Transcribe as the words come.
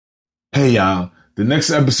Hey y'all, the next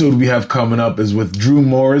episode we have coming up is with Drew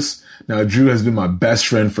Morris. Now, Drew has been my best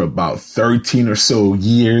friend for about 13 or so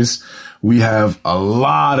years. We have a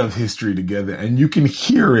lot of history together, and you can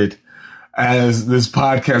hear it as this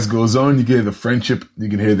podcast goes on. You can hear the friendship, you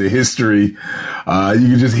can hear the history, you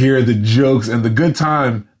can just hear the jokes and the good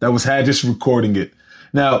time that was had just recording it.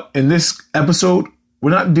 Now, in this episode,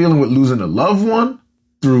 we're not dealing with losing a loved one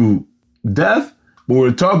through death, but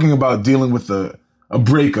we're talking about dealing with a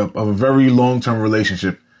breakup of a very long-term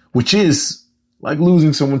relationship, which is like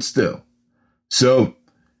losing someone still. So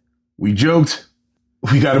we joked,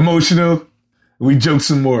 we got emotional, we joked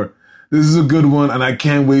some more. This is a good one, and I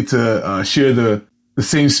can't wait to share the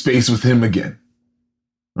same space with him again.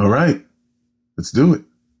 All right, let's do it.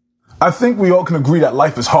 I think we all can agree that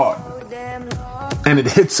life is hard, and it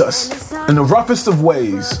hits us in the roughest of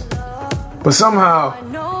ways, but somehow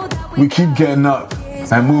we keep getting up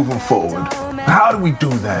and moving forward. How do we do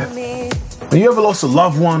that? Have you ever lost a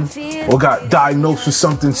loved one or got diagnosed with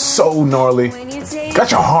something so gnarly?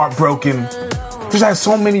 Got your heart broken? Just had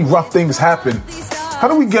so many rough things happen. How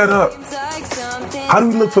do we get up? How do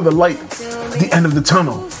we look for the light at the end of the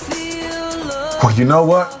tunnel? Well, you know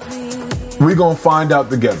what? We're going to find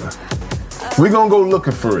out together. We're going to go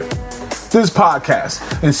looking for it. This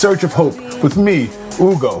podcast, In Search of Hope, with me,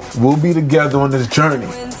 Ugo, we'll be together on this journey.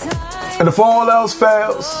 And if all else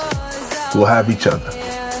fails, we'll have each other.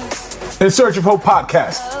 In Search of Hope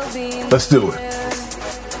podcast. Let's do it.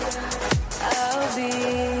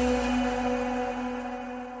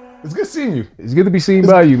 It's good seeing you. It's good to be seen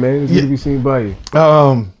by you, man. It's good to be seen by you.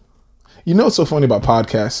 You know what's so funny about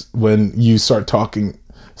podcasts? When you start talking,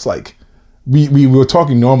 it's like we were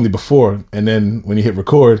talking normally before, and then when you hit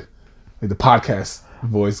record, like the podcast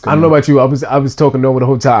voice comes. I don't know about you. I was talking normal the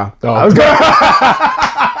whole time. Oh. I was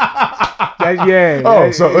yeah.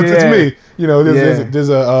 Oh, so it's me. You know, there's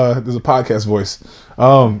a podcast voice.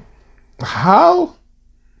 How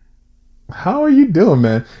are you doing,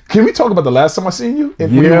 man? Can we talk about the last time I seen you?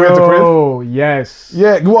 When you were at the crib? Oh, yes.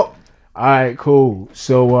 Yeah. Well, all right, cool.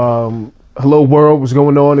 So, hello world, what's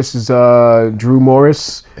going on? This is Drew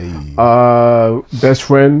Morris, best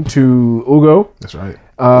friend to Ugo. That's right.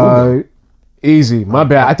 Easy. My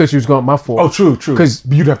bad. I thought you was going. My fault. Oh, true. Because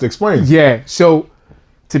you'd have to explain. Yeah. So,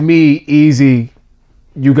 to me, Easy.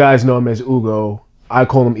 You guys know him as Ugo. I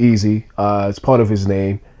call him Easy. It's part of his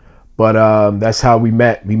name. But that's how we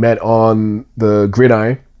met. We met on the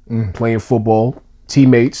gridiron, playing football,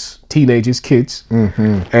 teammates, teenagers, kids.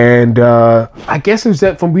 Mm-hmm. And I guess it was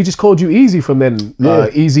that from we just called you Easy from then. Yeah.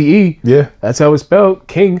 Easy E. Yeah. That's how it's spelled.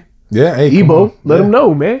 King. Yeah. Hey, Ebo. Let him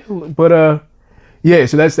know, man. But yeah.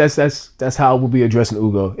 So that's how we'll be addressing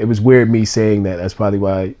Ugo. It was weird me saying that. That's probably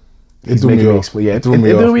why. It threw me off. Yeah, it threw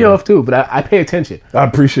me off too, but I pay attention. I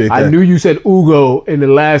appreciate that. I knew you said Ugo in the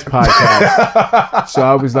last podcast. So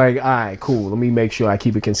I was like, all right, cool. Let me make sure I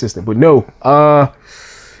keep it consistent. But no,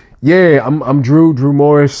 yeah, I'm Drew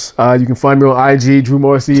Morris. You can find me on IG, Drew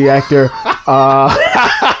Morris, the actor.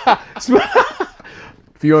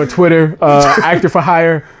 If you're on Twitter, actor for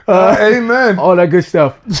hire. Amen. All that good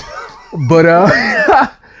stuff. But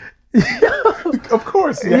of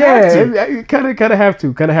course, you kind of have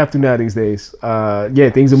to now these days. Yeah,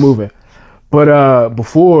 things are moving, but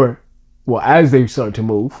as they started to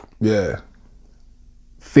move,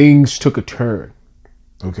 things took a turn.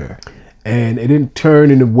 Okay, and it didn't turn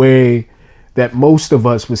in a way that most of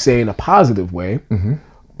us would say in a positive way,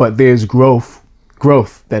 but there's growth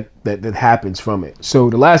that happens from it. So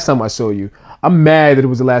the last time I saw you, I'm mad that it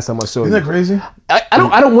was the last time I saw you. Isn't that crazy? I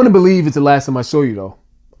don't want to believe it's the last time I saw you though.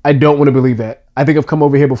 I don't want to believe that. I think I've come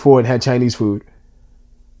over here before and had Chinese food.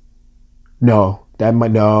 No. I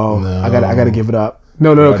gotta give it up.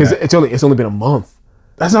 No, because it's only been a month.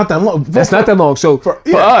 That's not that long. That's not that long. So for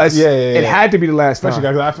us, it had to be the last time.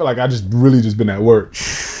 Especially I feel like I just been at work.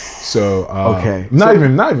 So okay, not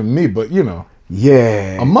even me, but you know,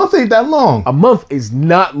 yeah, a month ain't that long. A month is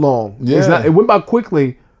not long. Yeah, it's not. It went by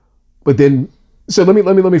quickly, but then. So let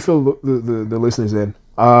me fill the listeners in.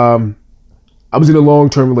 I was in a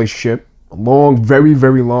long-term relationship, very,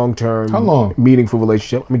 very long-term. How long? Meaningful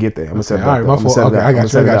relationship. Let me get there. I'm gonna set it up. Okay, I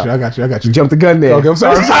got you. You jumped the gun there. Okay, I'm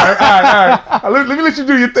sorry. All right. Let me let you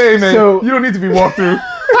do your thing, man. So, you don't need to be walked through.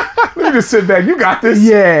 Let me just sit back. You got this.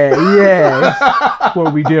 Yeah. That's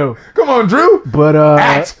what we do. Come on, Drew. But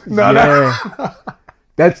act. No.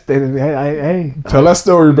 Hey. Tell that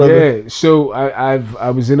story, brother. Yeah. So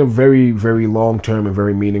I was in a very, very long-term and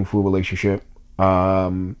very meaningful relationship.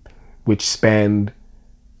 Which spanned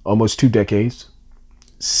almost 2 decades,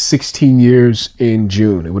 16 years in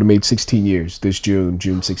June. It would have made 16 years this June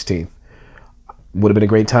 16th. Would have been a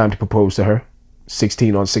great time to propose to her.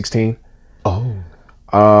 16 on 16. Oh.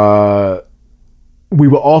 We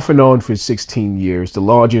were off and on for 16 years. The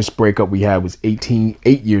largest breakup we had was 8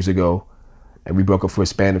 years ago, and we broke up for a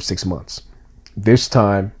span of 6 months. This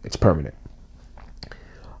time, it's permanent.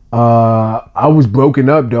 I was broken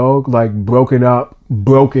up, dog. Like, broken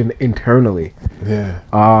internally.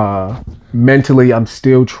 Yeah. Mentally, I'm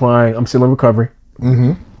still trying. I'm still in recovery.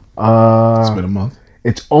 Mm-hmm. It's been a month.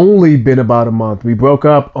 It's only been about a month. We broke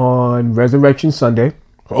up on Resurrection Sunday.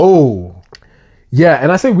 Oh. Yeah,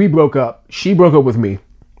 and I say we broke up. She broke up with me.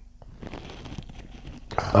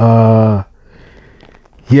 Yeah.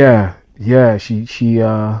 She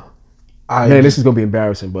man, this is gonna be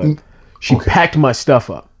embarrassing, but she packed my stuff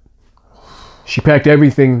up. She packed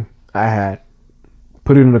everything I had,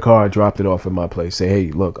 put it in the car, dropped it off at my place. Say,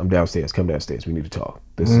 hey, look, I'm downstairs. Come downstairs. We need to talk.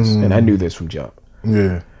 And I knew this from jump.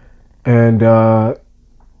 Yeah. And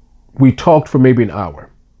we talked for maybe an hour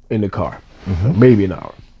in the car, maybe an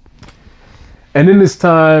hour. And in this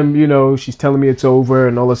time, you know, she's telling me it's over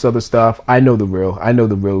and all this other stuff. I know the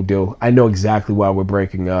real deal. I know exactly why we're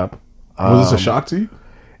breaking up. Was this a shock to you?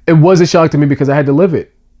 It was a shock to me because I had to live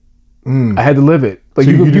it. I had to live it. Like,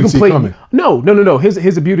 so you didn't see it coming? No. Here's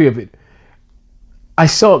the beauty of it. I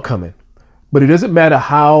saw it coming, but it doesn't matter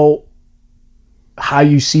how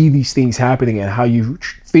you see these things happening and how you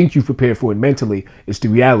think you prepare for it mentally. It's the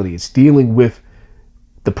reality. It's dealing with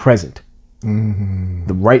the present,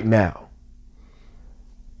 the right now.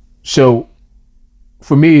 So,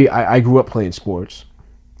 for me, I grew up playing sports.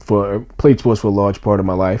 Played sports for a large part of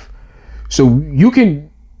my life. So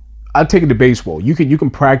I've taken to baseball. You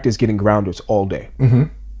can practice getting grounders all day,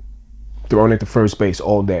 throwing it to first base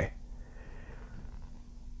all day.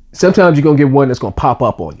 Sometimes you're gonna get one that's gonna pop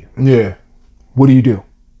up on you. Yeah. What do you do?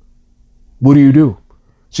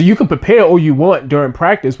 So you can prepare all you want during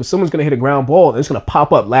practice, but someone's gonna hit a ground ball and it's gonna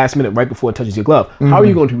pop up last minute right before it touches your glove. How are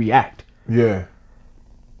you going to react? Yeah.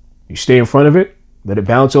 You stay in front of it, let it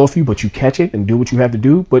bounce off you, but you catch it and do what you have to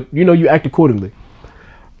do. But you know, you act accordingly.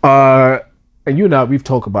 And you and I, we've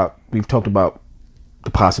talked about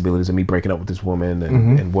the possibilities of me breaking up with this woman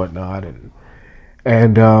and whatnot, and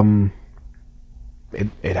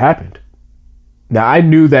it happened. Now I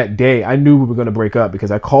knew that day. I knew we were going to break up because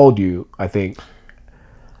I called you, I think,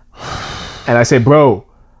 and I said, "Bro,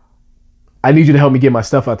 I need you to help me get my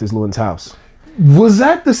stuff out this Lewin's house." Was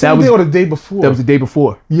that the same day or the day before? That was the day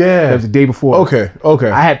before. Yeah. That was the day before. Okay.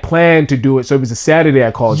 I had planned to do it, so it was a Saturday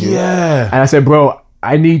I called you. Yeah. And I said, bro,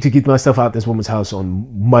 I need to get my stuff out this woman's house on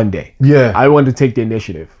Monday. Yeah. I wanted to take the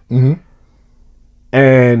initiative.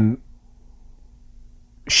 And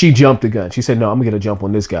she jumped the gun. She said, no, I'm going to get a jump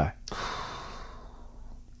on this guy.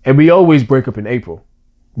 And we always break up in April.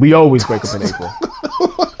 Yeah.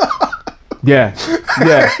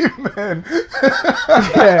 Man.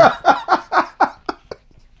 Yeah.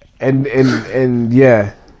 And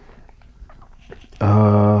yeah.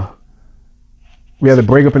 We had a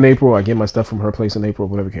breakup in April. I get my stuff from her place in April,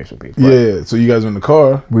 whatever the case would be. But yeah. So you guys were in the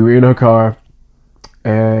car. we were in her car,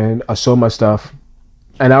 and I saw my stuff,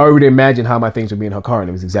 and I already imagined how my things would be in her car, and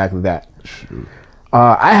it was exactly that. Shoot.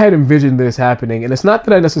 I had envisioned this happening, and it's not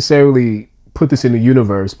that I necessarily put this in the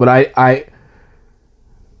universe, but I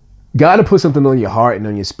gotta put something on your heart and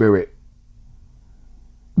on your spirit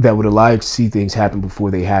that would allow you to see things happen before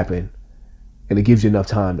they happen, and it gives you enough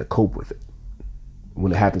time to cope with it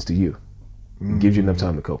when it happens to you. It gives you enough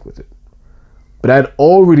time to cope with it. But I'd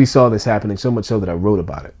already saw this happening, so much so that I wrote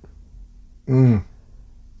about it.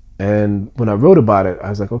 And when I wrote about it, I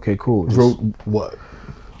was like, okay, cool. Wrote what?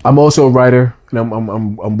 I'm also a writer, and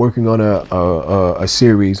I'm working on a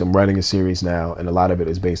series. I'm writing a series now, and a lot of it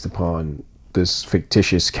is based upon this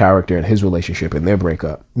fictitious character and his relationship and their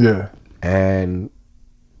breakup. Yeah. And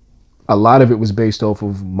a lot of it was based off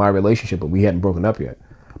of my relationship, but we hadn't broken up yet.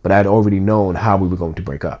 But I had already known how we were going to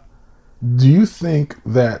break up. Do you think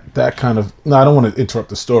that kind of... No, I don't want to interrupt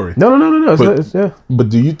the story. No. But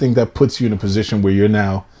do you think that puts you in a position where you're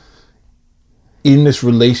now in this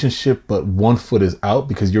relationship, but one foot is out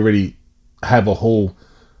because you already have a whole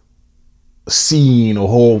scene, a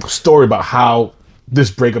whole story about how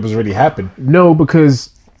this breakup has already happened? No,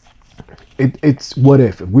 because it's what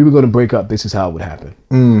if we were going to break up, this is how it would happen.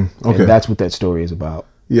 Okay. And that's what that story is about.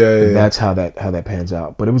 Yeah. That's how that pans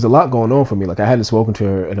out. But it was a lot going on for me. Like, I hadn't spoken to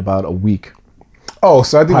her in about a week. Oh,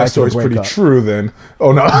 so I think that story's pretty true then.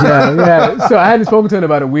 Oh, no. Yeah. So I hadn't spoken to her in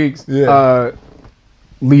about a week.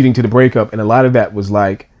 Leading to the breakup, and a lot of that was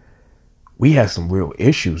like, we had some real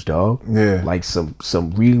issues, dog. Yeah. Like some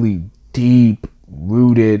really deep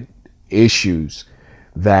rooted issues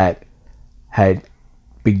that had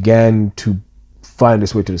began to find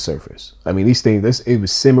its way to the surface. I mean, these things, it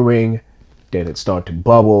was simmering then it started to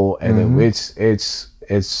bubble, and then it's at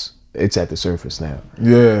the surface now.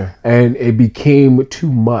 Yeah. And it became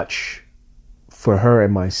too much for her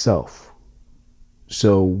and myself.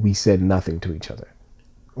 So we said nothing to each other.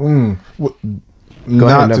 Well, Go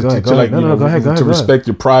not ahead, to go like, ahead. you know, Go ahead, to respect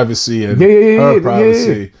your privacy and Yeah, her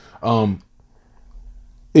privacy.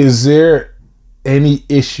 Is there any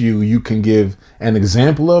issue you can give an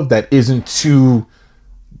example of that isn't too...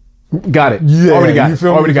 Got it. Yeah, Already got you it.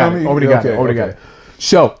 feel me? Already You got feel it. me? Already got it. Okay, Already got okay. it.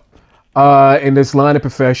 So, in this line of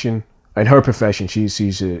profession, in her profession, she's a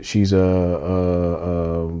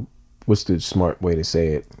what's the smart way to say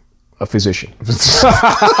it? A physician.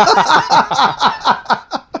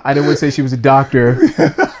 I didn't want to say she was a doctor,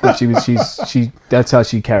 but she that's how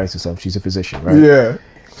she carries herself. She's a physician, right? Yeah.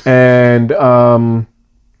 And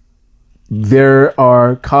there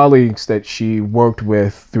are colleagues that she worked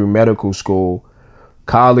with through medical school,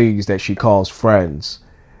 colleagues that she calls friends,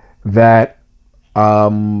 that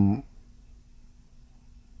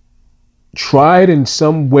tried in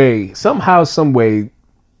some way, somehow, some way,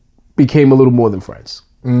 became a little more than friends.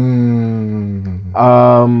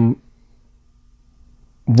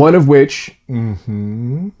 One of which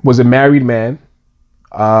was a married man.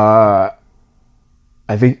 I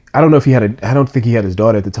don't think he had his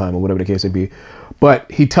daughter at the time or whatever the case may be, but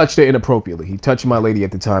he touched her inappropriately. He touched my lady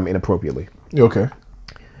at the time inappropriately. Okay.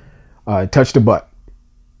 Touched her butt.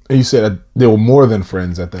 And you said they were more than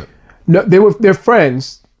friends at that. No, they're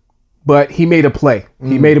friends, but he made a play.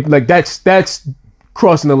 He made it like that's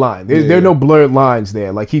crossing the line. There are no blurred lines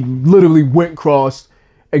there. Like he literally went crossed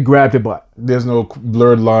and grabbed her butt. There's no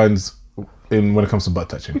blurred lines when it comes to butt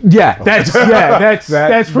touching. Yeah, that's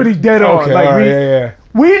pretty dead on. Okay, Like all right,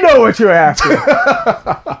 we know what you're after.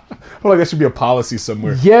 I feel like that should be a policy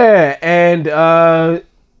somewhere. Yeah, and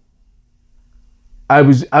I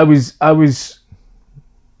was.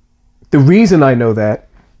 The reason I know that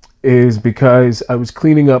is because I was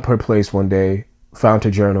cleaning up her place one day, found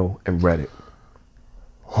her journal, and read it.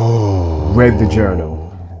 Read the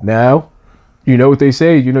journal. Now, you know what they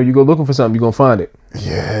say. You know, you go looking for something, you're gonna find it.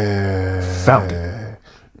 Yeah. Found it.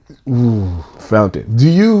 Ooh, found it. Do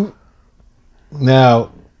you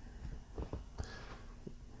now?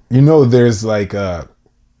 You know, there's like it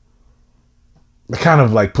kind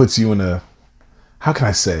of like puts you in a. How can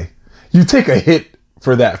I say? You take a hit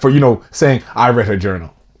for that, for, you know, saying I read her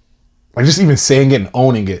journal. Like just even saying it and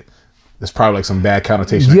owning it, there's probably like some bad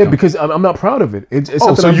connotation. Yeah, because I'm not proud of it. It's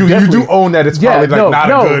something so you do own that it's probably not a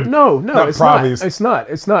good. No, it's probably. not.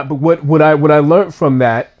 It's not. But what I learned from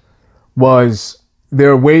that was there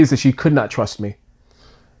are ways that she could not trust me,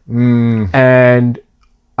 and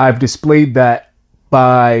I've displayed that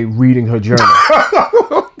by reading her journal.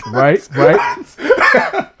 right.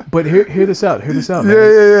 But hear this out. Man.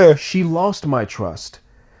 Yeah. She lost my trust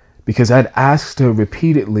because I'd asked her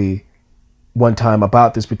repeatedly one time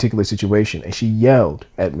about this particular situation, and she yelled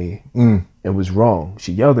at me and was wrong.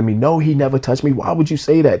 She yelled at me, "No, he never touched me. Why would you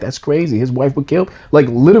say that? That's crazy. His wife would kill." Like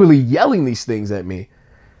literally yelling these things at me.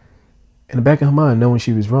 In the back of her mind, knowing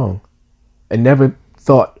she was wrong. And never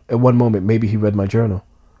thought at one moment maybe he read my journal.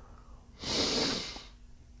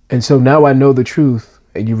 And so now I know the truth,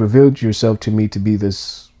 and you revealed yourself to me to be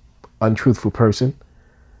this untruthful person.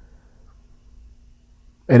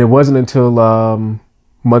 And it wasn't until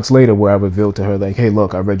months later where I revealed to her, like, hey,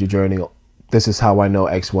 look, I read your journal. This is how I know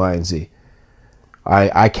X, Y, and Z.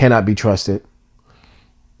 I cannot be trusted.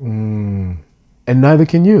 And neither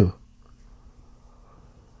can you.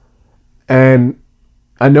 And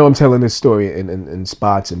I know I'm telling this story in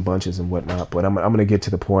spots and bunches and whatnot, but I'm going to get to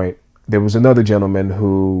the point. There was another gentleman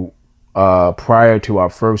who, prior to our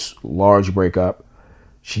first large breakup,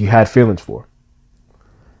 she had feelings for.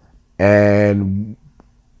 And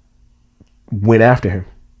went after him.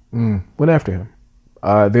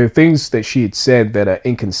 There are things that she had said that are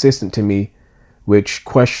inconsistent to me, which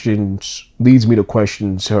leads me to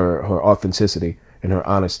question her authenticity and her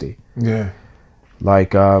honesty. Yeah.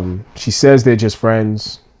 Like, she says they're just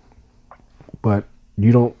friends, but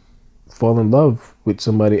you don't fall in love with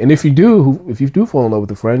somebody. And if you do fall in love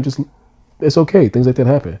with a friend, it's okay. Things like that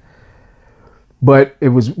happen. But it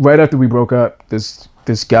was right after we broke up, this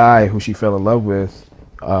guy who she fell in love with,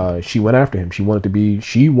 she went after him. She wanted to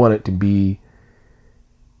be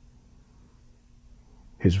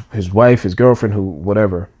his wife, his girlfriend,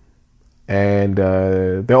 whatever. And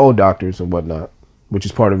they're all doctors and whatnot, which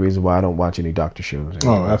is part of the reason why I don't watch any doctor shows.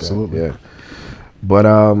 Oh, absolutely. Yeah. But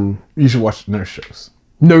you should watch the nurse shows.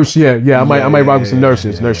 Nurse, yeah. I might rock with some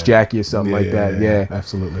nurses, Nurse Jackie or something like that. Yeah,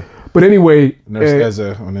 absolutely. But anyway, Nurse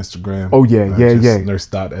Eza on Instagram. Oh yeah.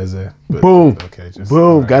 Nurse.Eza. Boom. Okay,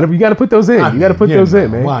 boom. Right. You gotta put those in. You gotta put those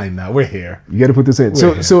in, man. Why not? We're here. You gotta put this in.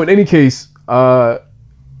 So in any case,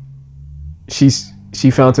 she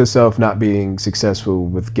found herself not being successful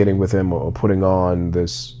with getting with him or putting on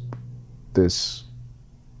this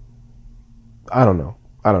I don't know.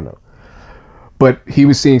 But he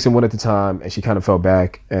was seeing someone at the time, and she kind of fell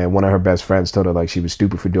back. And one of her best friends told her like she was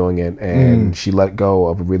stupid for doing it, and she let go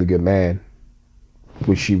of a really good man,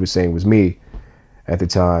 which she was saying was me at the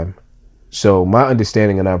time. So my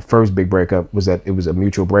understanding in our first big breakup was that it was a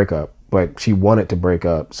mutual breakup, but she wanted to break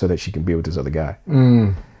up so that she can be with this other guy.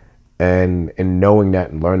 And knowing that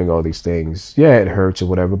and learning all these things, yeah, it hurts or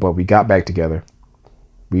whatever, but we got back together.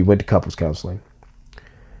 We went to couples counseling.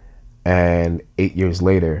 And 8 years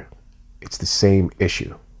later, it's the same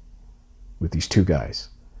issue with these two guys.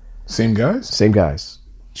 Same guys? Same guys.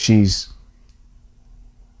 She's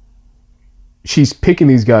picking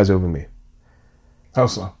these guys over me. How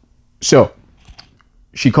so? So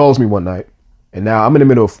she calls me one night, and now I'm in the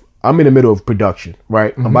middle of production,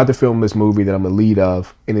 right? I'm about to film this movie that I'm a lead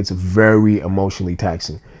of, and it's very emotionally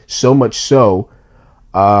taxing. So much so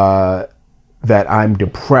that I'm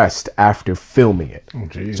depressed after filming it. Oh,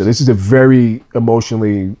 geez. So this is a very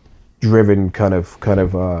emotionally driven kind of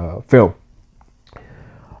film.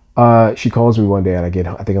 She calls me one day, and I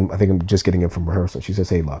think I'm just getting it from rehearsal. She says,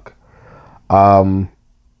 "Hey, look, at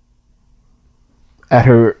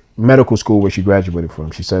her medical school where she graduated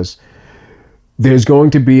from, she says, there's going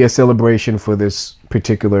to be a celebration for this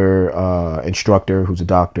particular instructor who's a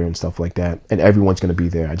doctor and stuff like that, and everyone's going to be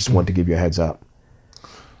there. I just want to give you a heads up."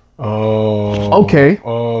 Oh. Okay.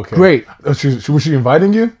 Great. Was she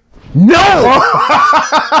inviting you? No!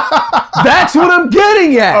 That's what I'm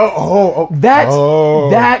getting at.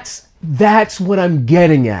 That's what I'm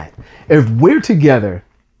getting at. If we're together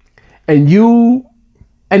and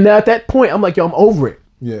now at that point, I'm like, yo, I'm over it.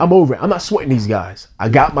 Yeah. I'm over it. I'm not sweating these guys. I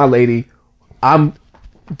got my lady.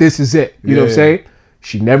 This is it. You know what I'm saying?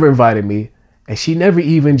 She never invited me, and she never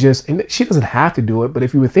even and she doesn't have to do it, but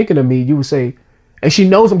if you were thinking of me, you would say, and she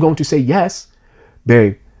knows I'm going to say yes,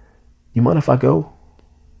 babe, you mind if I go?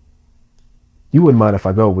 You wouldn't mind if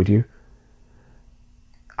I go, would you?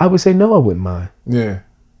 I would say, no, I wouldn't mind. Yeah.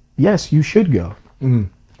 Yes, you should go.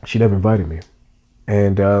 She never invited me.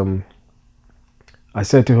 And I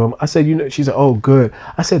said to him, she said, oh, good.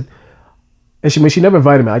 I said, and when she never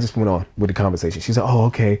invited me, I just went on with the conversation. She said, oh,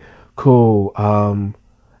 okay, cool. And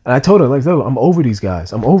I told her, like, I'm over these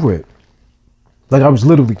guys. I'm over it. Like, I was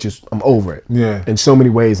literally I'm over it. Yeah. In so many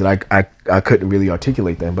ways that I couldn't really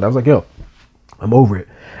articulate them. But I was like, yo, I'm over it.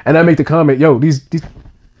 And I make the comment, yo, these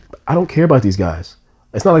I don't care about these guys.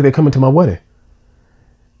 It's not like they're coming to my wedding.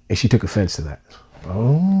 And she took offense to that.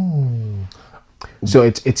 Oh. So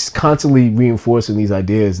it's constantly reinforcing these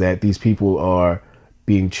ideas that these people are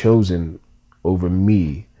being chosen over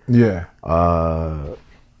me. Yeah.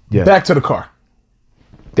 Yeah. Back to the car.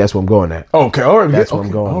 That's what I'm going at. Okay. All right. That's what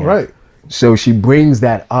I'm going at. All right. So she brings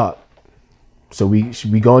that up. So we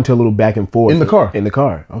go into a little back and forth. In the car? In the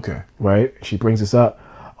car. Okay. Right? She brings this up.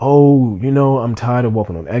 Oh, I'm tired of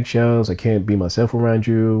walking on eggshells. I can't be myself around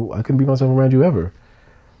you. I couldn't be myself around you ever.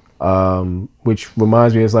 Which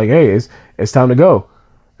reminds me, it's like, hey, it's time to go.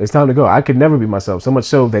 It's time to go. I could never be myself. So much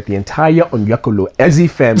so that the entire Onyekolo Ezi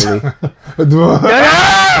family.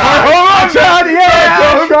 I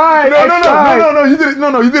tried.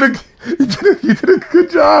 No. You did a good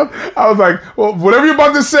job. I was like, well, whatever you're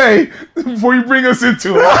about to say before you bring us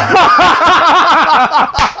into it.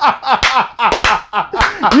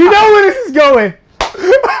 You know where this is going.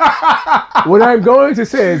 What I'm going to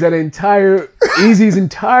say is that Easy's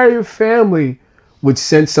entire family would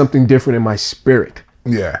sense something different in my spirit.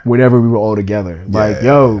 Yeah. Whenever we were all together. Like,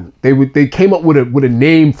 yo, they came up with a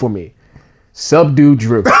name for me. Subdue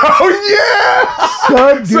Drew. Oh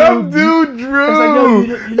yeah! Subdue Drew. I was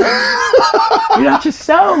like, yo, you're not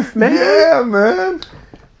yourself, man. Yeah, man.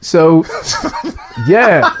 So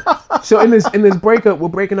yeah. So in this breakup, we're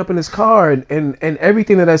breaking up in this car, and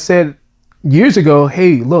everything that I said years ago,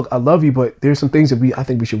 hey, look, I love you, but there's some things that I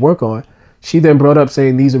think we should work on. She then brought up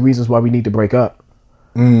saying these are reasons why we need to break up.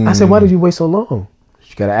 I said, why did you wait so long?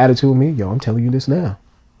 She got an attitude with me. Yo, I'm telling you this now.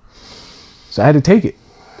 So I had to take it.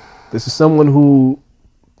 This is someone who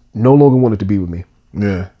no longer wanted to be with me.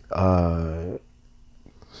 Yeah.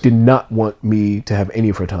 Did not want me to have any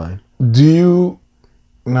of her time. Do you?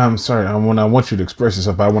 No, I'm sorry. I want you to express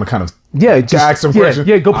yourself, but I want to kind of ask some questions.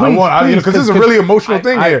 Yeah, go please. Because this is a really emotional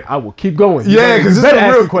thing here. I will keep going. Yeah, because this is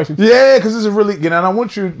a real question. Yeah, because this is really. And I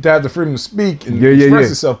want you to have the freedom to speak and express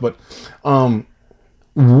yourself. But,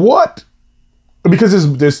 what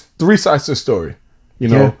because there's three sides to the story, you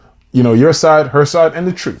know. Yeah. You know, your side, her side, and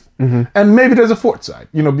the truth. And maybe there's a fourth side,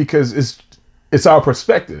 you know, because it's our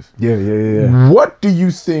perspective. Yeah. What do you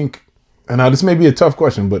think? And now this may be a tough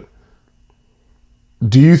question, but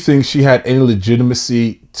do you think she had any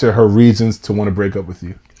legitimacy to her reasons to want to break up with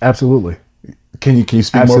you? Absolutely. Can you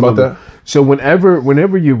speak Absolutely. more about that? So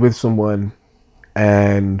whenever you're with someone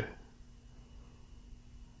and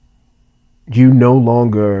you no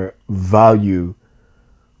longer value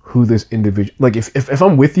who this individual, like if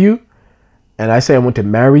I'm with you and I say I want to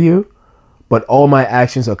marry you, but all my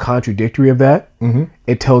actions are contradictory of that,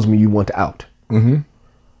 it tells me you want to out.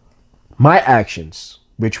 My actions,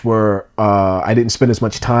 which were I didn't spend as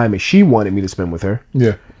much time as she wanted me to spend with her.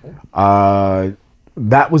 Yeah.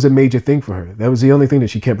 That was a major thing for her. That was the only thing that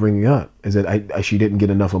she kept bringing up, is that she didn't get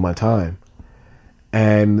enough of my time.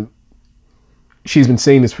 And she's been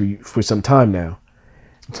saying this for some time now.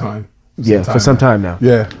 For some time now.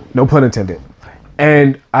 Yeah. No pun intended.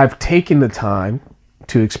 And I've taken the time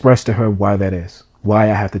to express to her why that is. Why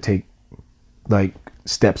I have to take like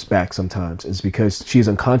steps back sometimes. It's because she's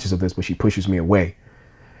unconscious of this, but she pushes me away.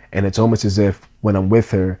 And it's almost as if when I'm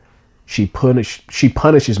with her, she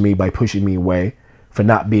punishes me by pushing me away for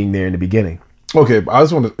not being there in the beginning. Okay, but I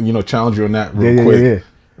just want to, challenge you on that real quick. Yeah.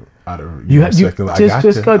 Out of You respect,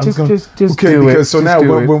 just I got you. just Okay, do because it. so Just now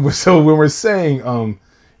do it. when we're saying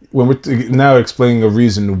when we're now explaining a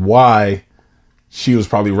reason why she was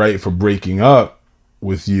probably right for breaking up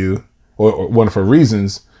with you, or one of her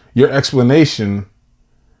reasons, your explanation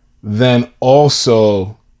then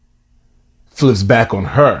also flips back on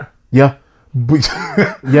her. Yeah.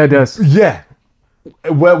 Yeah, it does. Yeah.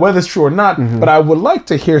 Whether it's true or not, but I would like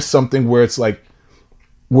to hear something where it's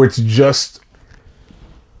just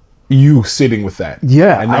you sitting with that.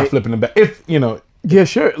 Yeah, And not flipping it back. If, Yeah,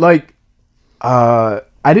 sure. Like, I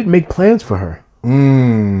didn't make plans for her.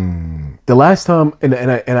 The last time, and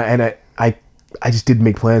I just didn't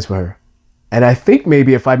make plans for her. And I think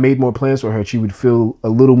maybe if I made more plans for her, she would feel a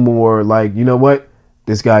little more like, you know what?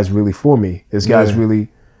 This guy's really for me. This guy's really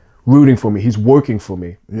rooting for me. He's working for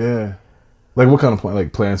me. Yeah. Like what kind of plan?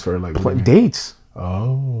 Like plans for like Dates.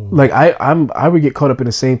 Oh. Like I would get caught up in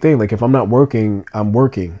the same thing. Like if I'm not working, I'm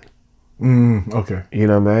working. Okay. You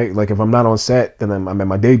know what I mean? Like if I'm not on set, then I'm at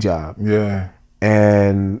my day job. Yeah.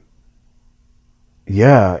 And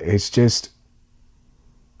yeah, it's just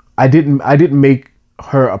I didn't make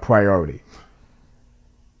her a priority.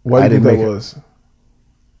 Why do you think that was?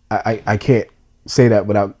 I can't say that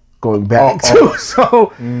without going back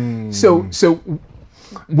So when someone's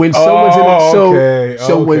when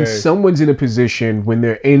someone's in a position, when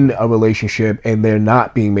they're in a relationship and they're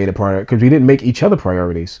not being made a priority because we didn't make each other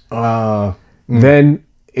priorities, then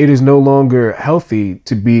it is no longer healthy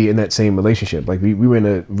to be in that same relationship. Like we were in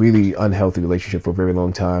a really unhealthy relationship for a very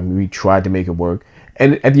long time. We tried to make it work,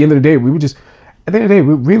 and at the end of the day, we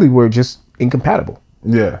really were just incompatible.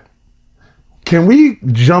 Yeah. Can we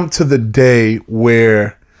jump to the day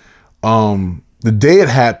where, the day it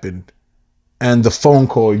happened, and the phone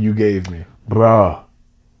call you gave me? Bruh.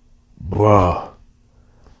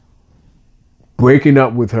 Breaking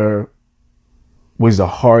up with her was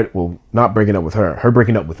not breaking up with her. Her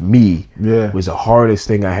breaking up with me was the hardest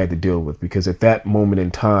thing I had to deal with, because at that moment in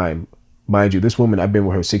time, mind you, this woman, I've been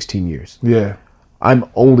with her 16 years. Yeah. I'm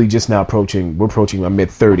only just now approaching my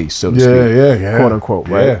mid-30s, so to speak. Yeah. Quote unquote,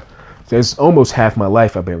 right? Yeah. There's almost half my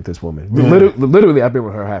life I've been with this woman. Yeah. Literally, I've been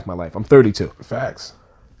with her half my life. I'm 32. Facts.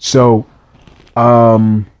 So,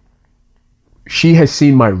 she has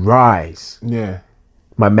seen my rise. Yeah.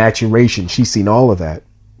 My maturation. She's seen all of that.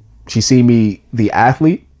 She's seen me, the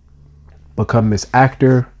athlete, become this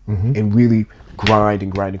actor and really grind.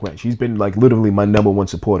 She's been like literally my number one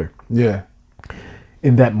supporter. Yeah.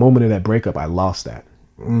 In that moment of that breakup, I lost that.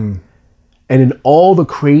 And in all the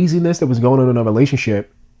craziness that was going on in our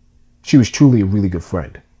relationship, she was truly a really good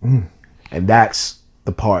friend. And that's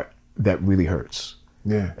the part that really hurts.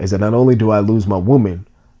 Yeah. Is that not only do I lose my woman,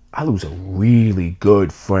 I lose a really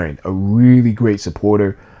good friend, a really great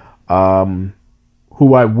supporter,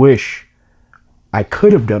 who I wish I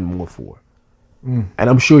could have done more for. And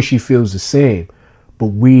I'm sure she feels the same, but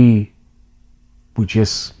we were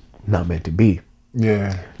just not meant to be.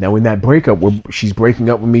 Yeah. Now in that breakup, where she's breaking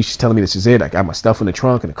up with me, she's telling me this is it. I got my stuff in the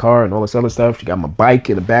trunk in the car and all this other stuff. She got my bike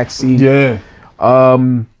in the back seat. Yeah.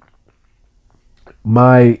 I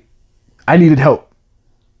needed help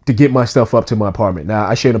to get my stuff up to my apartment. Now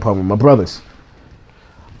I share an apartment with my brothers.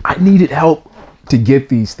 I needed help to get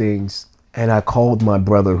these things, and I called my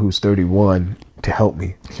brother, who's 31, to help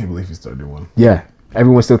me. I can't believe he's 31. Yeah,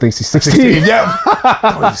 Everyone still thinks he's 16. Yeah.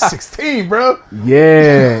 Oh, he's 16, bro.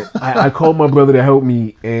 Yeah. I called my brother to help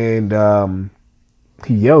me, and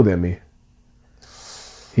he yelled at me.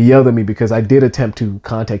 He yelled at me because I did attempt to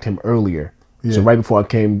contact him earlier. Yeah. So right before I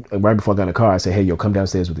got in the car, I said, "Hey, yo, come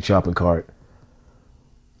downstairs with the shopping cart.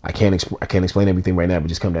 I can't explain everything right now, but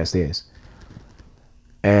just come downstairs."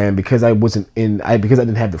 And because I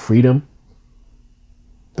didn't have the freedom,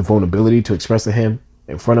 the vulnerability to express to him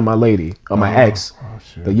in front of my lady or my ex,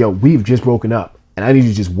 that, yo, we've just broken up, and I need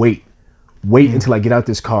you to just wait until I get out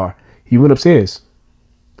this car. He went upstairs,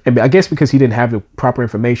 and I guess because he didn't have the proper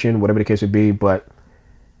information, whatever the case would be, but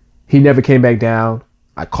he never came back down.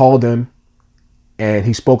 I called him, and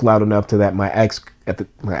he spoke loud enough to that my ex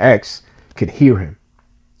could hear him,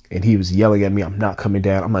 and he was yelling at me, "I'm not coming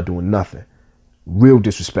down. I'm not doing nothing." Real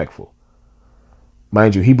disrespectful.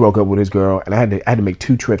 Mind you, he broke up with his girl, and I had to make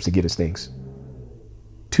 2 trips to get his things.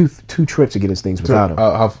 Two trips to get his things without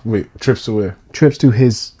him. Wait, trips to where? Trips to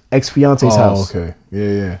his ex-fiance's house. Oh, okay.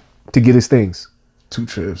 Yeah. To get his things. 2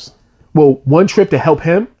 trips. Well, 1 trip to help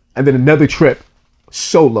him, and then another trip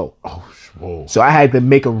solo. Oh, whoa. So I had to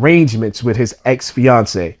make arrangements with his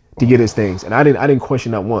ex-fiance to get his things, and I didn't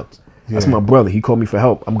question that once. Yeah. That's my brother. He called me for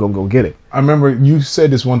help. I'm gonna go get it. I remember you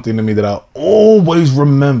said this one thing to me that I always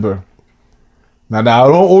remember. Now I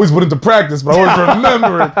don't always put it into practice, but I always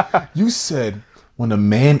remember it. You said, when a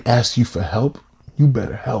man asks you for help, you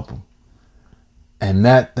better help him. And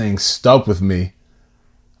that thing stuck with me.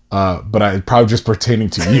 But I probably just pertaining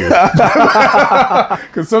to you.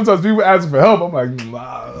 Because sometimes people ask for help. I'm like,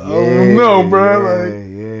 I don't know, bro.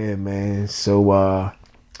 Yeah, man. So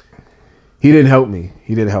he didn't help me.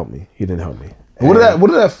 What did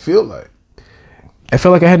that feel like? I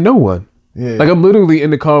felt like I had no one. Yeah. Like, I'm literally in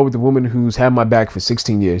the car with the woman who's had my back for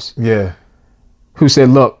 16 years. Yeah. Who said,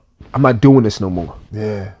 "Look, I'm not doing this no more."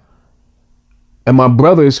 Yeah. And my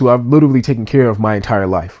brothers, who I've literally taken care of my entire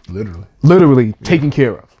life. Literally taken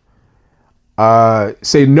care of.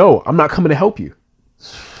 Say, "No, I'm not coming to help you."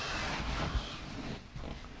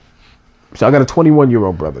 So I got a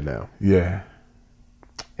 21-year-old brother now. Yeah.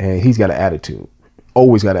 And he's got an attitude.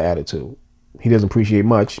 Always got an attitude. He doesn't appreciate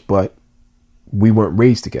much, but we weren't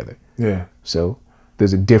raised together. Yeah. So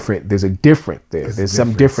there's a difference there. There's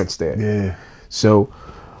some difference there. Yeah. So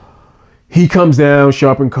he comes down,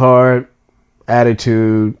 shopping cart,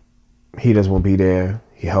 attitude. He doesn't want to be there.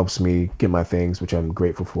 He helps me get my things, which I'm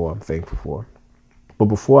grateful for. I'm thankful for. But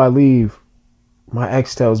before I leave, my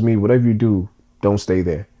ex tells me, "Whatever you do, don't stay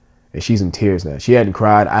there." And she's in tears now. She hadn't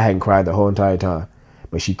cried. I hadn't cried the whole entire time.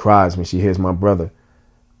 But she cries when she hears my brother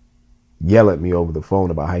yell at me over the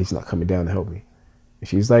phone about how he's not coming down to help me. And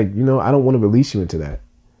she's like, "I don't want to release you into that."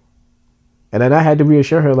 And then I had to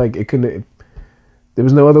reassure her, like, there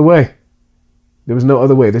was no other way. There was no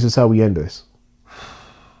other way. This is how we end this.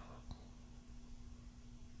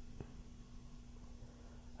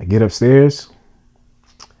 I get upstairs.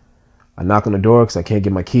 I knock on the door because I can't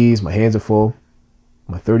get my keys. My hands are full.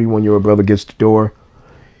 My 31-year-old brother gets the door.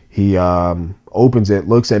 He opens it,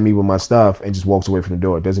 looks at me with my stuff, and just walks away from the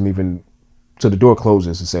door. So the door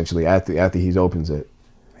closes essentially after he opens it.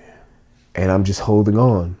 And I'm just holding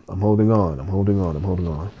on. I'm holding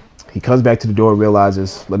on. He comes back to the door,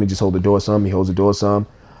 realizes, let me just hold the door some. He holds the door some.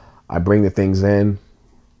 I bring the things in.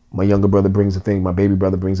 My younger brother brings the thing. My baby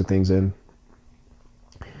brother brings the things in.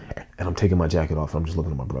 And I'm taking my jacket off. I'm just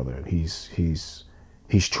looking at my brother, and he's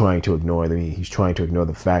trying to ignore me. He's trying to ignore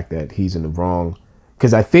the fact that he's in the wrong.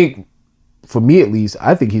 Because I think, for me at least,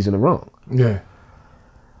 I think he's in the wrong. Yeah.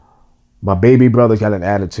 My baby brother's got an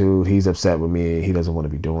attitude. He's upset with me. He doesn't want to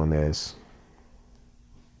be doing this.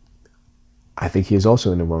 I think he is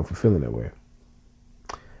also in the wrong for feeling that way.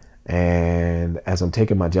 And as I'm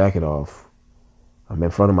taking my jacket off, I'm in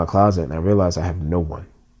front of my closet, and I realize I have no one.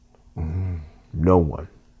 Mm-hmm. No one.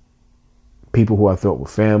 People who I thought were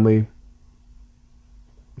family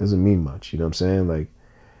doesn't mean much. You know what I'm saying? Like,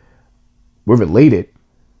 we're related,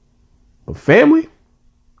 but family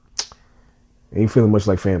ain't feeling much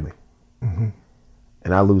like family. Mm-hmm.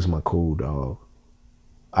 And I lose my cool, dog.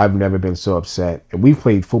 I've never been so upset. And we've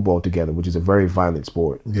played football together, which is a very violent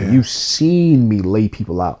sport. Yeah. You've seen me lay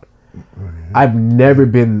people out. Mm-hmm. I've never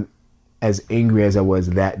been as angry as I was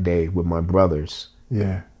that day with my brothers.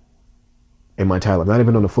 Yeah. In my entire life. Not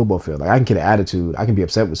even on the football field. Like, I can get an attitude. I can be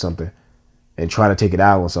upset with something and try to take it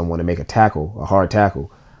out on someone and make a hard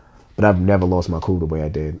tackle. But I've never lost my cool the way I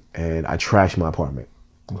did. And I trashed my apartment.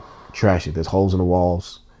 Trash it. There's holes in the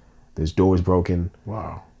walls. There's doors broken.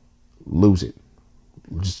 Wow. Lose it.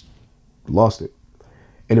 Just lost it.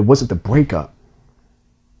 And it wasn't the breakup.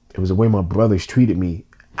 It was the way my brothers treated me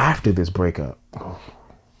after this breakup. Oh.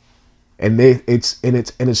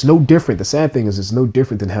 It's no different. The sad thing is, it's no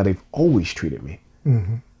different than how they've always treated me.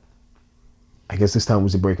 Mm-hmm. I guess this time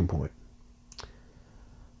was the breaking point.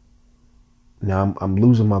 Now I'm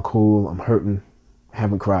losing my cool. I'm hurting. I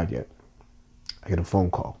haven't cried yet. I get a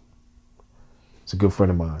phone call. It's a good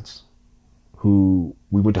friend of mine's who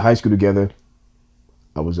we went to high school together.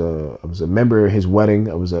 I was a member of his wedding.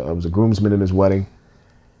 I was a groomsman in his wedding.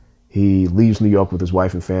 He leaves New York with his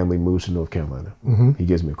wife and family, moves to North Carolina. Mm-hmm. He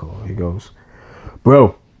gives me a call. He goes,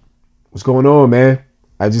 "Bro, what's going on, man?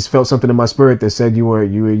 I just felt something in my spirit that said you were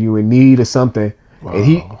in need of something." Wow.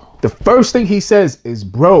 And the first thing he says is,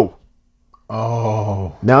 "Bro."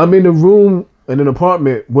 Oh. Now I'm in a room in an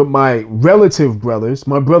apartment with my relative brothers,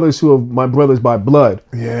 my brothers who are my brothers by blood.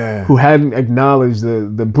 Yeah. Who hadn't acknowledged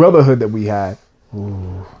the brotherhood that we had.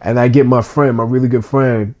 Ooh. And I get my friend, my really good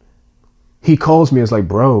friend. He calls me. It's like,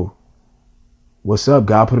 "Bro, what's up?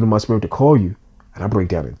 God put it in my spirit to call you." And I break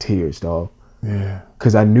down in tears, dog. Yeah.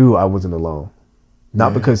 Because I knew I wasn't alone.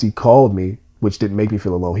 Not because he called me, which didn't make me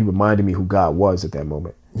feel alone. He reminded me who God was at that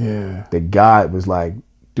moment. Yeah. That God was like,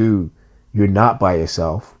 "Dude, you're not by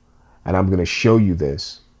yourself. And I'm going to show you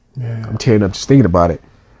this." Yeah. I'm tearing up just thinking about it.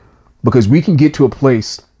 Because we can get to a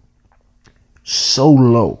place so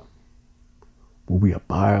low where we are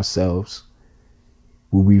by ourselves,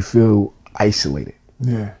 where we feel isolated.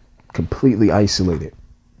 Yeah. Completely isolated.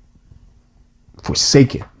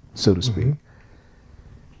 Forsaken, so to speak. Mm-hmm.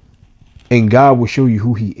 And God will show you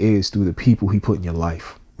who he is through the people he put in your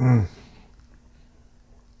life. Mm.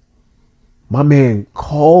 My man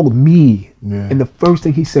called me, yeah. and the first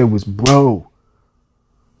thing he said was, "Bro."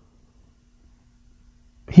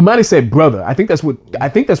 He might have said brother. I think that's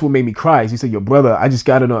what made me cry. Is he said, "Your brother, I just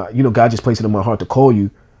got to know, God just placed it in my heart to call you.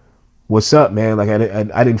 What's up, man?" Like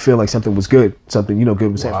I didn't feel like something was good. Something,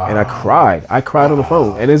 good was happening. And I cried. I cried on the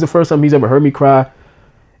phone. And it's the first time he's ever heard me cry.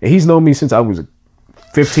 And he's known me since I was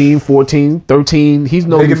 15, 14, 13. He's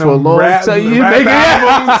known me for a long time.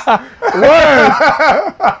 Word.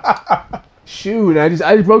 Shoot, I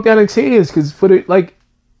just broke down in tears because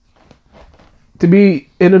to be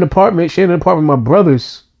in an apartment, sharing an apartment with my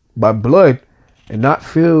brothers by blood, and not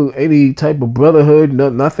feel any type of brotherhood,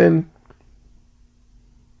 nothing.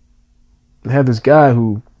 I had this guy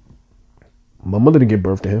who, my mother didn't give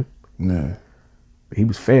birth to him. Yeah. But he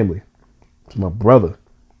was family. He was my brother.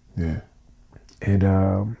 Yeah.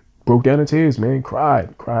 And broke down in tears, man.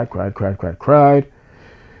 Cried.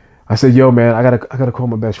 I said, "Yo, man, I gotta call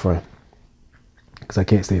my best friend. Because I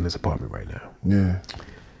can't stay in this apartment right now." Yeah.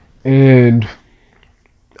 And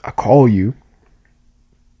I call you.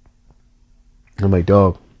 I'm like,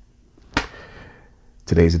 "Dog,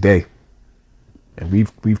 today's the day." And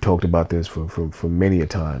we've talked about this for many a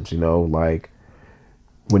times, like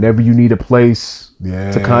whenever you need a place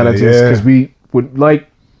to kind of just, because we would like,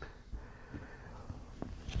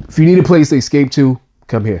 if you need a place to escape to,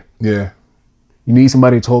 come here. Yeah. You need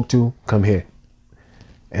somebody to talk to, come here.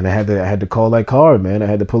 And I had to call that card, man. I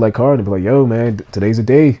had to pull that card and be like, "Yo, man, today's a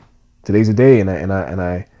day. Today's a day." And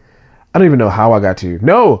I don't even know how I got to you.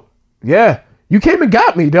 No, yeah, you came and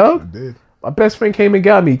got me, dog. I did. My best friend came and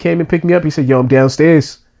got me. He came and picked me up. He said, "Yo, I'm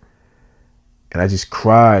downstairs." And I just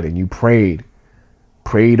cried, and you prayed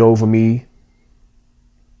over me,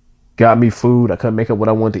 got me food. I couldn't make up what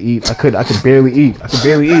I wanted to eat. I could barely eat.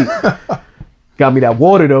 Got me that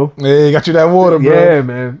water though. Yeah, got you that water, bro. Yeah,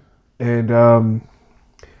 man. And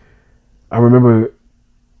I remember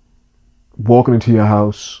walking into your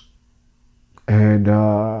house, and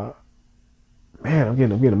man, I'm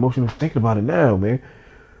getting emotional thinking about it now, man.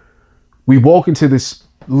 We walk into this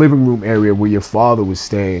living room area where your father was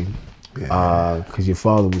staying, because your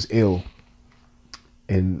father was ill,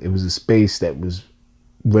 and it was a space that was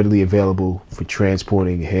readily available for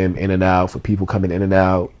transporting him in and out, for people coming in and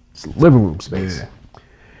out. It's a living room space. Yeah.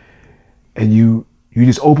 And you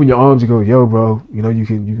just open your arms and go, "Yo, bro, you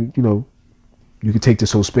can take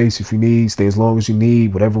this whole space if you need, stay as long as you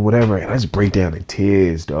need, whatever." And I just break down in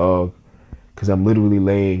tears, dog. Because I'm literally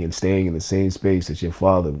laying and staying in the same space that your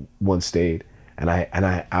father once stayed. And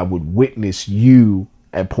I would witness you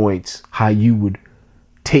at points, how you would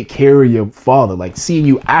take care of your father, like seeing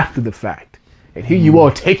you after the fact. And here you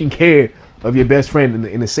are taking care of your best friend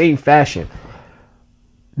in the same fashion.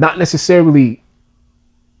 Not necessarily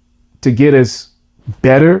to get us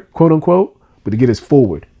better, quote unquote, but to get us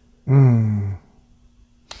forward.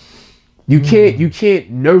 You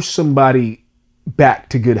can't nurse somebody back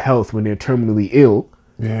to good health when they're terminally ill.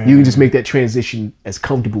 Yeah. You can just make that transition as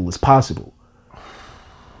comfortable as possible.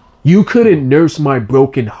 You couldn't nurse my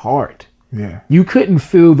broken heart. Yeah. You couldn't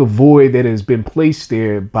fill the void that has been placed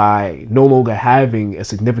there by no longer having a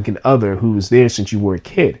significant other who was there since you were a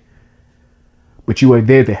kid. but you are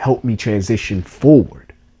there to help me transition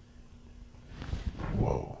forward.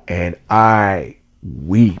 Whoa. And I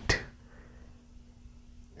weeped.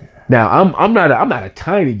 Now I'm not a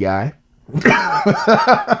tiny guy.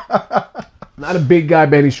 Not a big guy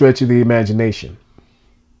by any stretch of the imagination.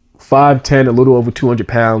 5'10", a little over 200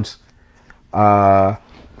 pounds.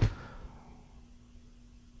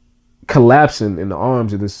 Collapsing in the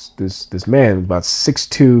arms of this man, about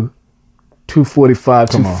 6'2", 245,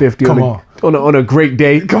 250 on a great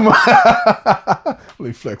day. Come on. Let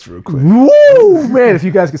me flex real quick. Woo! Man, if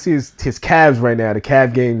you guys can see his calves right now, the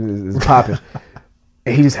calf game is popping.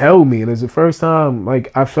 And he just held me, and it was the first time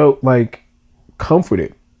like I felt like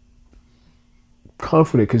comforted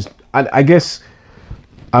because I guess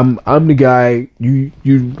I'm the guy you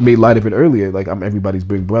made light of it earlier. Like I'm everybody's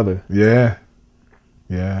big brother. Yeah.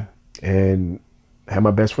 And I had my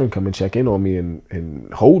best friend come and check in on me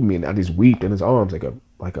and hold me, and I just wept in his arms like a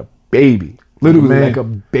baby, literally like a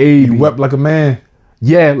baby. You wept like a man.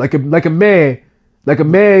 Yeah, like a man,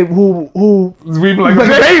 who Weeping like a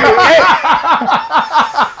baby.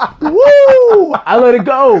 Woo! I let it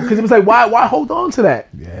go because it was like, why hold on to that?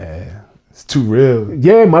 Yeah, it's too real.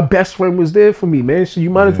 Yeah, my best friend was there for me, man. So you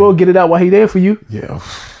might as well get it out while he there for you. Yeah,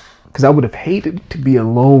 because I would have hated to be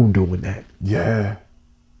alone doing that. Yeah.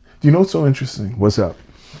 Do you know what's so interesting? What's up?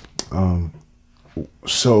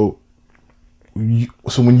 So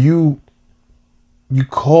when you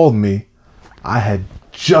called me, I had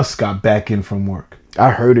just got back in from work.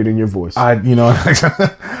 I heard it in your voice. I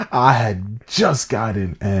had just got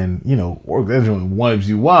in, and work that joint wipes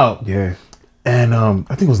you out. Yeah. And I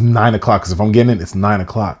think it was 9 o'clock, because if I'm getting in, it's 9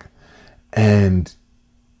 o'clock. And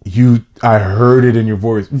I heard it in your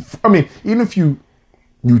voice. I mean, even if you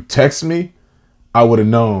text me, I would have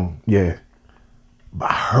known. Yeah.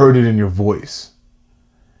 But I heard it in your voice.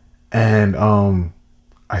 And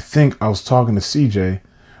I think I was talking to CJ,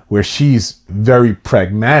 where she's very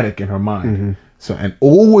pragmatic in her mind. Mm-hmm. So, and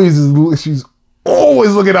she's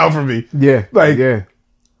always looking out for me. Yeah. Yeah.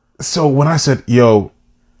 So when I said, yo,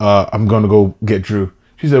 I'm going to go get Drew,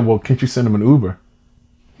 she said, well, can't you send him an Uber?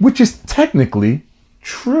 Which is technically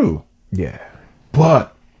true. Yeah.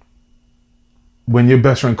 But when your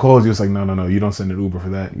best friend calls you, it's like, no, you don't send an Uber for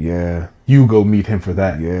that. Yeah. You go meet him for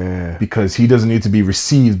that. Yeah. Because he doesn't need to be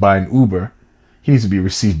received by an Uber. He needs to be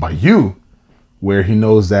received by you, where he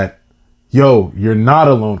knows that, yo, you're not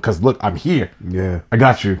alone. Because look, I'm here. Yeah. I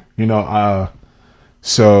got you.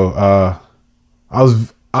 So I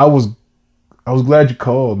was glad you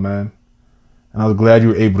called, man. And I was glad you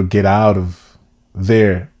were able to get out of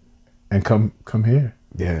there and come here.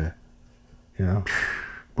 Yeah.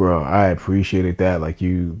 Bro, I appreciated that. I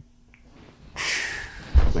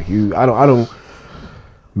don't,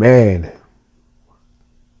 man.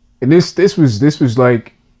 And this was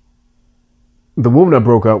like, the woman I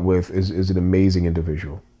broke up with is an amazing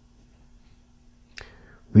individual.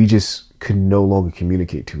 We just could no longer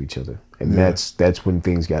communicate to each other. And that's when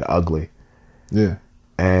things got ugly. Yeah.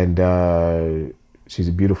 And she's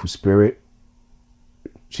a beautiful spirit.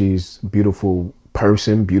 She's a beautiful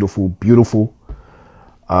person. Beautiful. You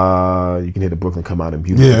can hear the Brooklyn come out in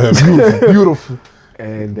beautiful. Yeah, beautiful.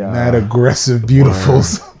 And mad aggressive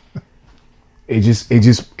beautifuls.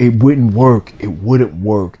 It wouldn't work. It wouldn't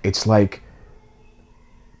work. It's like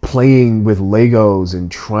playing with Legos and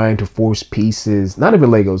trying to force pieces. Not even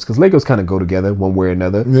Legos, because Legos kind of go together one way or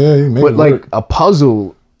another. Yeah, but like a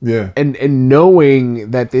puzzle. Yeah. And knowing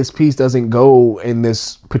that this piece doesn't go in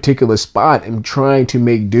this particular spot and trying to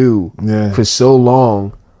make do for so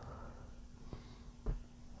long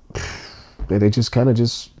that it just kind of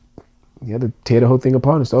you had to tear the whole thing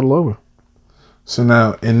apart and start all over. So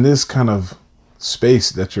now in this kind of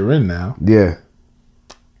space that you're in now,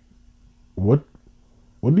 what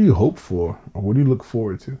do you hope for, or what do you look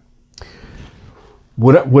forward to?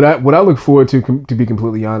 What I look forward to be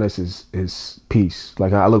completely honest, is peace.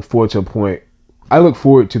 Like I look forward to a point. I look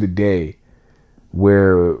forward to the day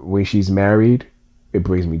where when she's married, it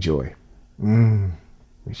brings me joy. When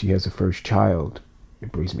she has her first child,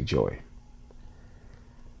 it brings me joy.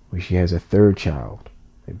 When she has a third child,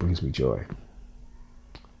 it brings me joy.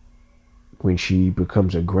 When she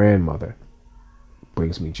becomes a grandmother, it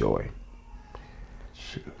brings me joy.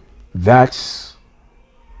 That's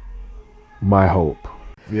my hope.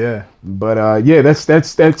 Yeah. But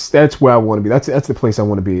that's where I want to be. That's the place I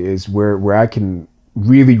want to be, is where I can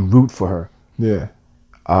really root for her. Yeah.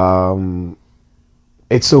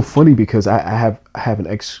 It's so funny because I have an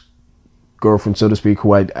ex-girlfriend, so to speak,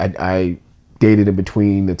 who I dated in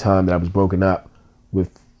between the time that I was broken up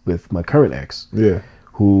with my current ex. Yeah.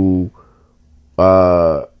 Who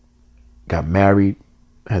got married,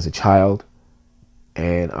 has a child,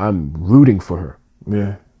 and I'm rooting for her.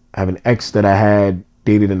 Yeah. I have an ex that I had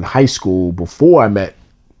dated in high school before I met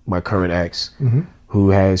my current ex, who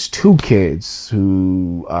has 2 kids,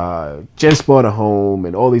 who just bought a home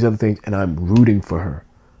and all these other things, and I'm rooting for her.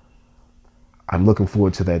 I'm looking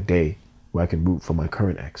forward to that day where I can root for my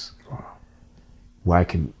current ex. Wow.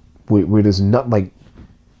 Where there's not like,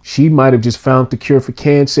 she might have just found the cure for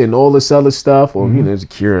cancer and all this other stuff, or there's a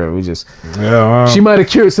cure. We just she might have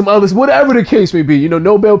cured some others, whatever the case may be.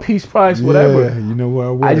 Nobel Peace Prize, whatever. Yeah, you know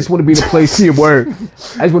what? I just want to be in a place. I just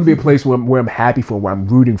want to be in a place where I'm happy for her, where I'm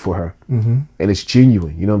rooting for her, and it's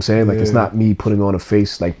genuine. You know what I'm saying? Like it's not me putting on a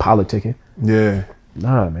face like politicking. Yeah.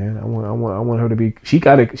 Nah, man. I want her to be. She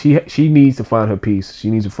needs to find her peace. She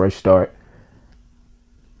needs a fresh start.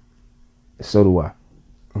 So do I.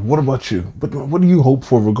 What about you? What do you hope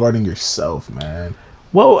for regarding yourself, man?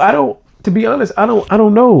 Well, to be honest, I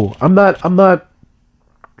don't know. I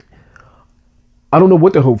don't know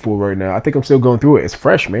what to hope for right now. I think I'm still going through it. It's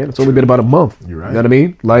fresh, man. It's only been about a month. You're right. You know what I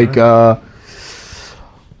mean? Like,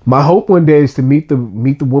 my hope one day is to meet the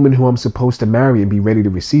woman who I'm supposed to marry and be ready to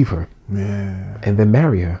receive her. Yeah. And then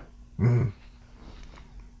marry her.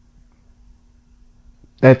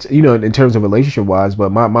 That's, in terms of relationship wise,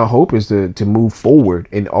 but my hope is to move forward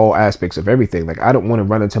in all aspects of everything. Like, I don't want to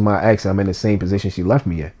run into my ex and I'm in the same position she left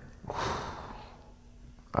me in.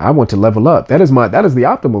 I want to level up. That is the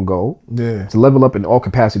optimal goal. Yeah. To level up in all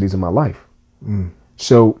capacities of my life.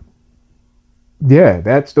 So yeah,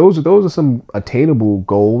 those are some attainable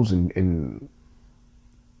goals and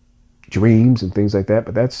dreams and things like that.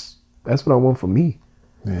 But that's what I want for me.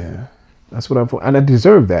 Yeah. That's what I'm for. And I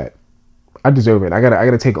deserve that. I deserve it. I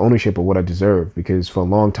gotta take ownership of what I deserve, because for a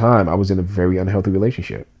long time I was in a very unhealthy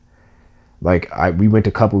relationship. Like we went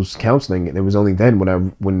to couples counseling, and it was only then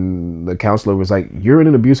when the counselor was like, "You're in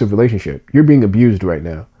an abusive relationship. You're being abused right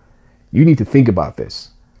now. You need to think about this."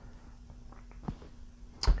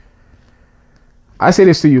 I say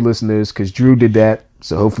this to you listeners because Drew did that,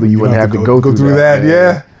 so hopefully you wouldn't have to go through that.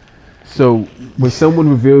 Yeah. So when someone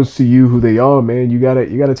reveals to you who they are, man, you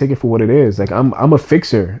gotta take it for what it is. Like I'm a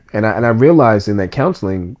fixer, and I realized in that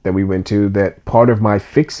counseling that we went to that part of my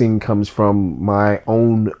fixing comes from my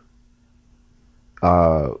own.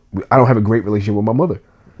 I don't have a great relationship with my mother.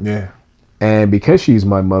 Yeah. And because she's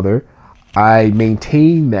my mother, I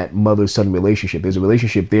maintain that mother-son relationship. There's a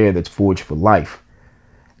relationship there that's forged for life,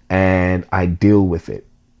 and I deal with it.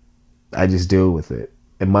 I just deal with it.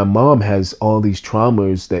 And my mom has all these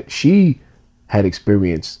traumas that she had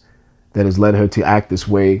experienced that has led her to act this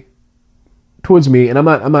way towards me. And I'm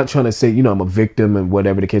not trying to say, I'm a victim and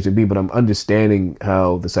whatever the case would be, but I'm understanding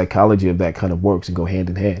how the psychology of that kind of works and go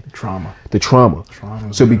hand in hand. The trauma.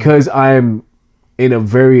 So because I'm in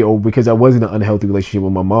because I was in an unhealthy relationship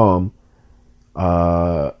with my mom,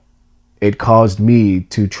 it caused me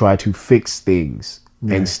to try to fix things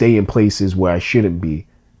and stay in places where I shouldn't be,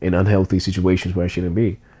 in unhealthy situations where I shouldn't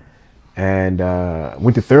be. And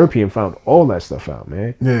went to therapy and found all that stuff out,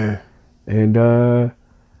 man. Yeah. And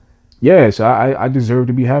so I deserve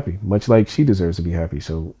to be happy, much like she deserves to be happy.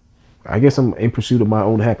 So I guess I'm in pursuit of my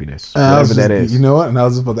own happiness, whatever that is. You know what? And I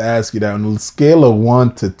was just about to ask you that. On a scale of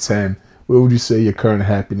 1 to 10, where would you say your current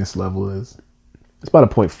happiness level is? It's about a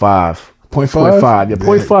 0.5. 0.5? 0.5, yeah,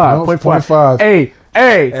 0.5. 0.5.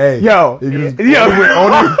 Hey, yo.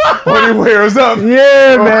 Only wears up.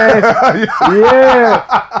 Yeah, man.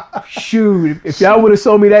 Yeah. Shoot, if y'all would have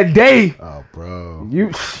sold me that day. Oh, bro. I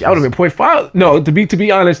would have been 0.5. No, to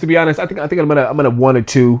be honest, I think I'm at a 1 or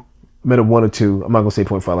 2. I'm at a 1 or 2. I'm not gonna say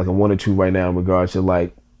 0.5, like a 1 or 2 right now in regards to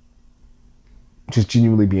like just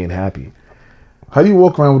genuinely being happy. How do you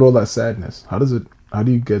walk around with all that sadness? How do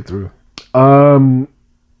you get through?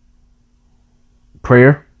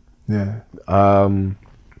 Prayer. Yeah.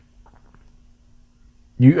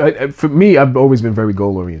 For me, I've always been very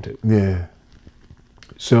goal oriented. Yeah.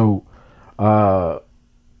 So,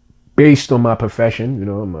 based on my profession,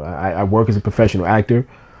 I work as a professional actor.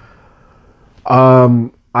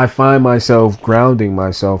 I find myself grounding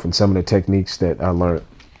myself in some of the techniques that I learned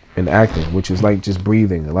in acting, which is like just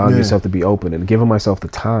breathing, allowing yourself to be open and giving myself the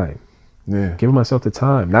time. Yeah. Giving myself the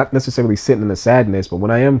time, not necessarily sitting in the sadness, but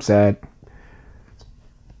when I am sad,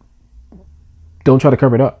 don't try to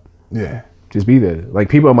cover it up. Yeah. Just be there. Like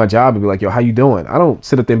people at my job would be like, "Yo, how you doing?" I don't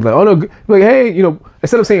sit up there and be like, "Oh no," be like, "Hey,"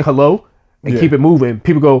 instead of saying hello and keep it moving,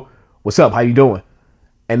 people go, "What's up? How you doing?"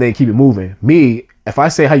 And then keep it moving. Me, if I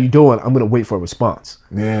say how you doing, I'm gonna wait for a response.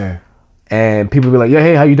 Yeah. And people be like, "Yeah,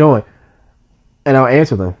 hey, how you doing?" And I'll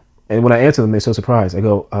answer them. And when I answer them, they're so surprised. I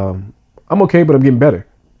go, "I'm okay, but I'm getting better."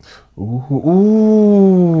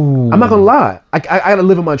 Ooh. I'm not gonna lie. I gotta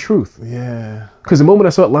live in my truth. Yeah. Because the moment I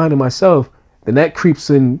start lying to myself, then that creeps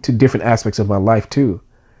into different aspects of my life too.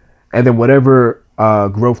 And then whatever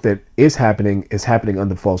growth that is happening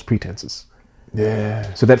under false pretenses.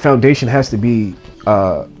 Yeah. So that foundation has to be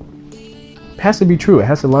true. It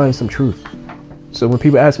has to lie in some truth. So when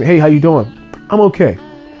people ask me, hey, how you doing? I'm okay,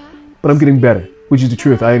 but I'm getting better, which is the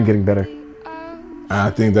truth. I am getting better. I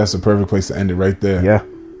think that's the perfect place to end it right there. Yeah.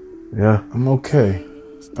 Yeah. I'm okay.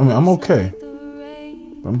 I'm okay.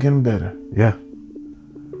 But I'm getting better. Yeah.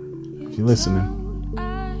 If you're listening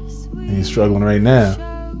and you're struggling right now,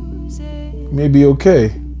 you may be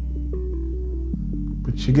okay,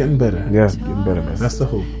 but you're getting better. Yeah. Getting better, man. That's the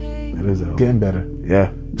hope. That is the hope. Getting better.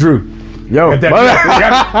 Yeah. Drew. Yo. They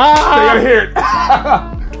gotta hear it.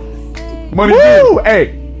 Money Woo!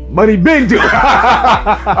 Hey. Money big dude. All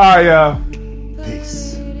right, y'all.